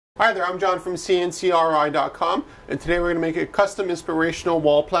Hi there, I'm John from CNCKing.com, and today we're going to make a custom inspirational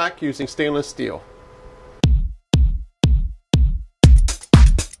wall plaque using stainless steel.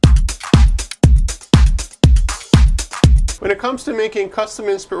 When it comes to making custom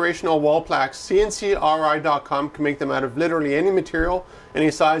inspirational wall plaques, CNCKing.com can make them out of literally any material,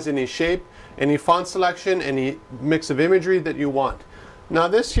 any size, any shape, any font selection, any mix of imagery that you want. Now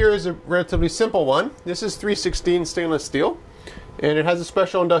this here is a relatively simple one. This is 316 stainless steel, and it has a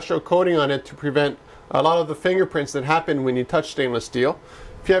special industrial coating on it to prevent a lot of the fingerprints that happen when you touch stainless steel.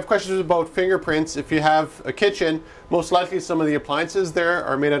 If you have questions about fingerprints, if you have a kitchen, most likely some of the appliances there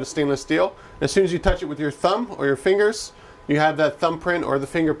are made out of stainless steel. As soon as you touch it with your thumb or your fingers, you have that thumbprint or the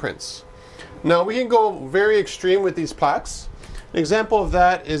fingerprints. Now we can go very extreme with these plaques. An example of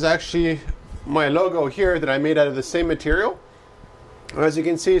that is actually my logo here that I made out of the same material. As you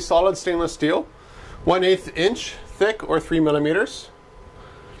can see, solid stainless steel, 1/8 inch thick or 3 millimeters.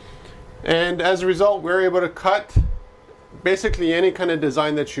 And as a result, we're able to cut basically any kind of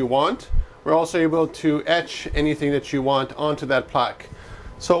design that you want. We're also able to etch anything that you want onto that plaque.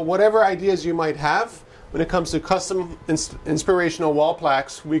 So whatever ideas you might have when it comes to custom inspirational wall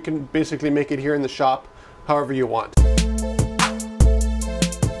plaques, we can basically make it here in the shop however you want.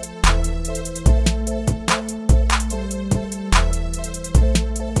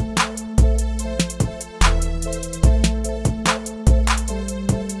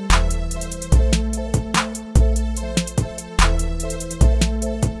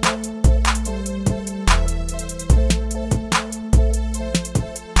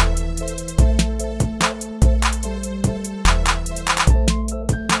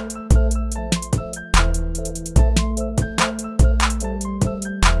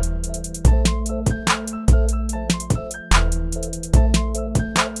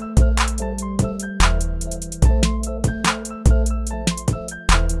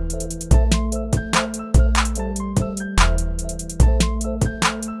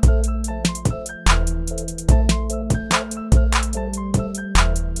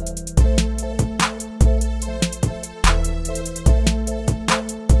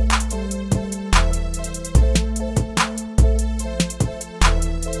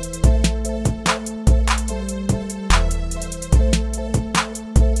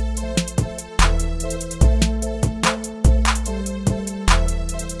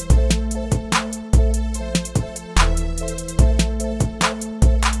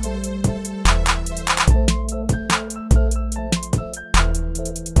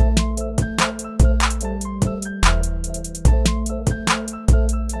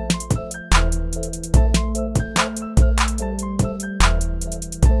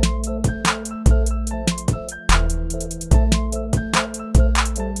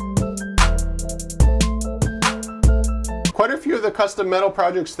 Quite a few of the custom metal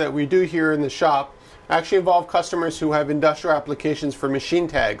projects that we do here in the shop actually involve customers who have industrial applications for machine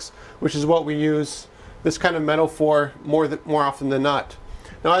tags, which is what we use this kind of metal for more often than not.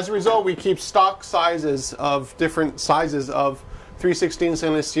 Now as a result, we keep stock sizes of different sizes of 316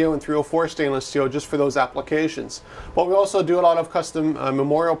 stainless steel and 304 stainless steel just for those applications. But we also do a lot of custom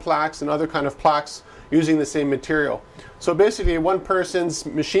memorial plaques and other kind of plaques using the same material. So basically one person's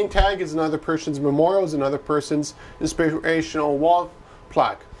machine tag is another person's memorial, is another person's inspirational wall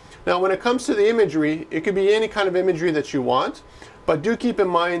plaque. Now when it comes to the imagery, it could be any kind of imagery that you want, but do keep in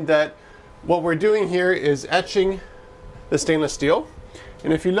mind that what we're doing here is etching the stainless steel.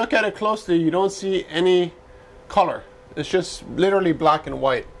 And if you look at it closely, you don't see any color. It's just literally black and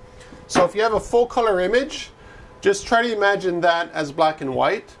white. So if you have a full color image, just try to imagine that as black and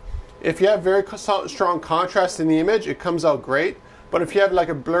white. If you have very strong contrast in the image, it comes out great. But if you have like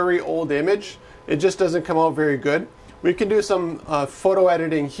a blurry old image, it just doesn't come out very good. We can do some photo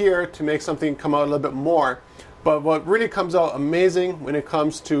editing here to make something come out a little bit more. But what really comes out amazing when it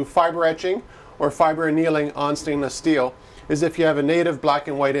comes to fiber etching or fiber annealing on stainless steel is if you have a native black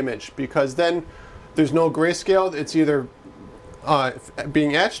and white image, because then there's no grayscale. It's either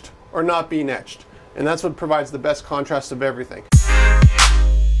being etched or not being etched. And that's what provides the best contrast of everything.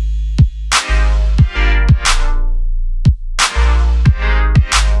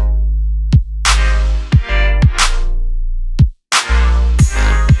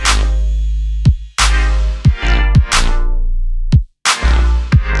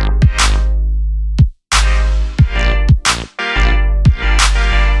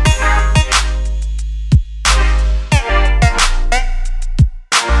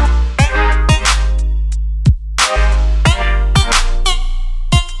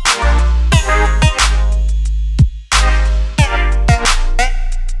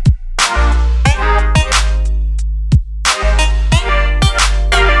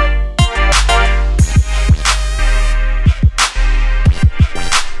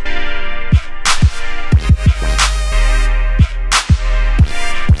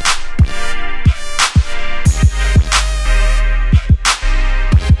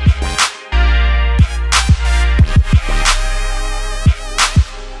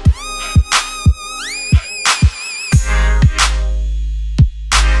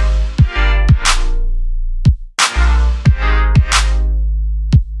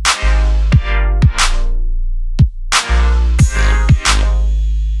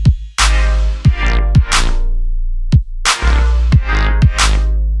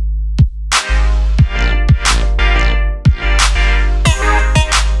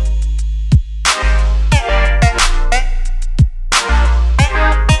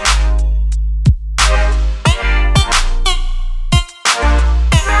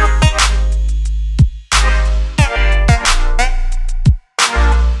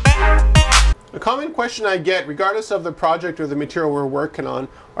 common question I get, regardless of the project or the material we're working on,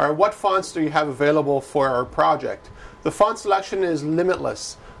 are what fonts do you have available for our project? The font selection is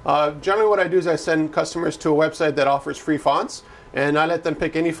limitless. Generally what I do is I send customers to a website that offers free fonts, and I let them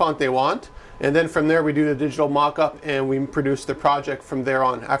pick any font they want, and then from there we do the digital mock-up and we produce the project from there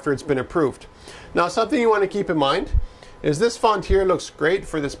on after it's been approved. Now something you want to keep in mind is this font here looks great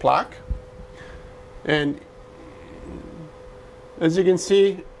for this plaque, and as you can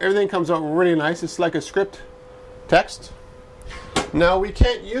see, everything comes out really nice. It's like a script text. Now we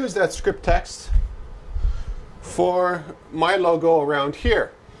can't use that script text for my logo around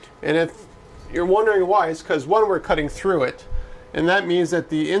here. And if you're wondering why, it's because one, we're cutting through it, and that means that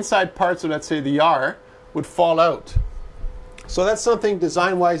the inside parts of, let's say, the R would fall out. So that's something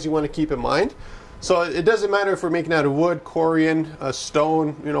design-wise you want to keep in mind. So it doesn't matter if we're making out of wood, corian,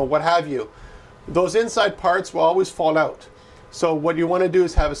 stone, what have you. Those inside parts will always fall out. So what you want to do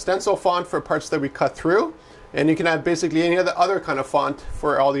is have a stencil font for parts that we cut through, and you can have basically any other kind of font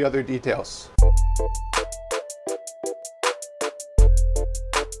for all the other details.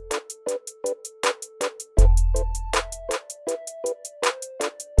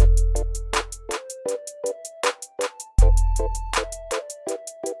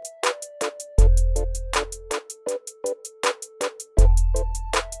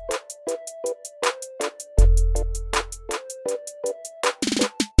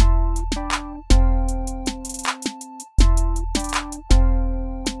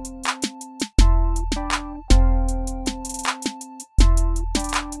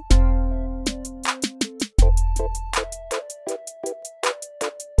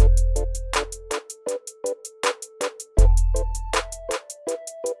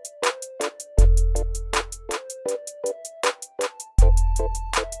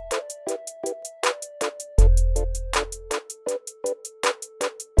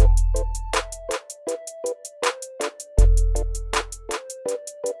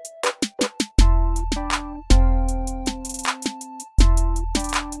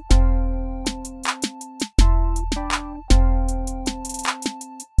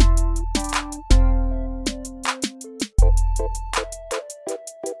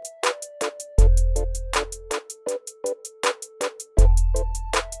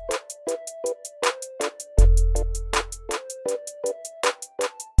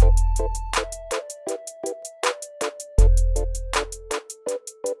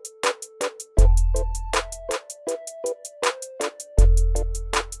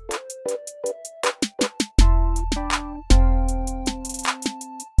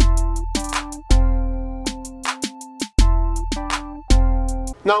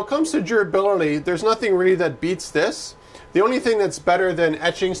 Now, when it comes to durability, there's nothing really that beats this. The only thing that's better than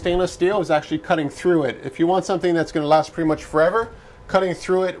etching stainless steel is actually cutting through it. If you want something that's going to last pretty much forever, cutting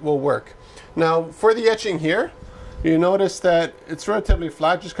through it will work. Now, for the etching here, you notice that it's relatively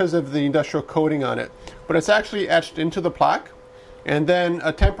flat just because of the industrial coating on it. But it's actually etched into the plaque, and then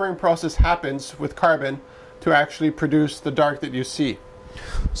a tempering process happens with carbon to actually produce the dark that you see.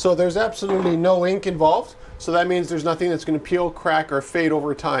 So there's absolutely no ink involved. So that means there's nothing that's going to peel, crack, or fade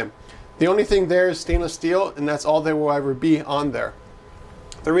over time. The only thing there is stainless steel, and that's all there will ever be on there.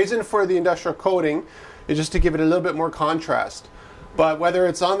 The reason for the industrial coating is just to give it a little bit more contrast. But whether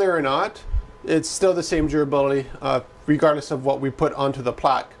it's on there or not, it's still the same durability regardless of what we put onto the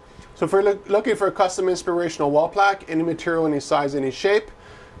plaque. So if we're looking for a custom inspirational wall plaque, any material, any size, any shape,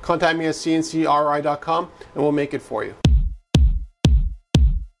 contact me at CNCKing.com and we'll make it for you.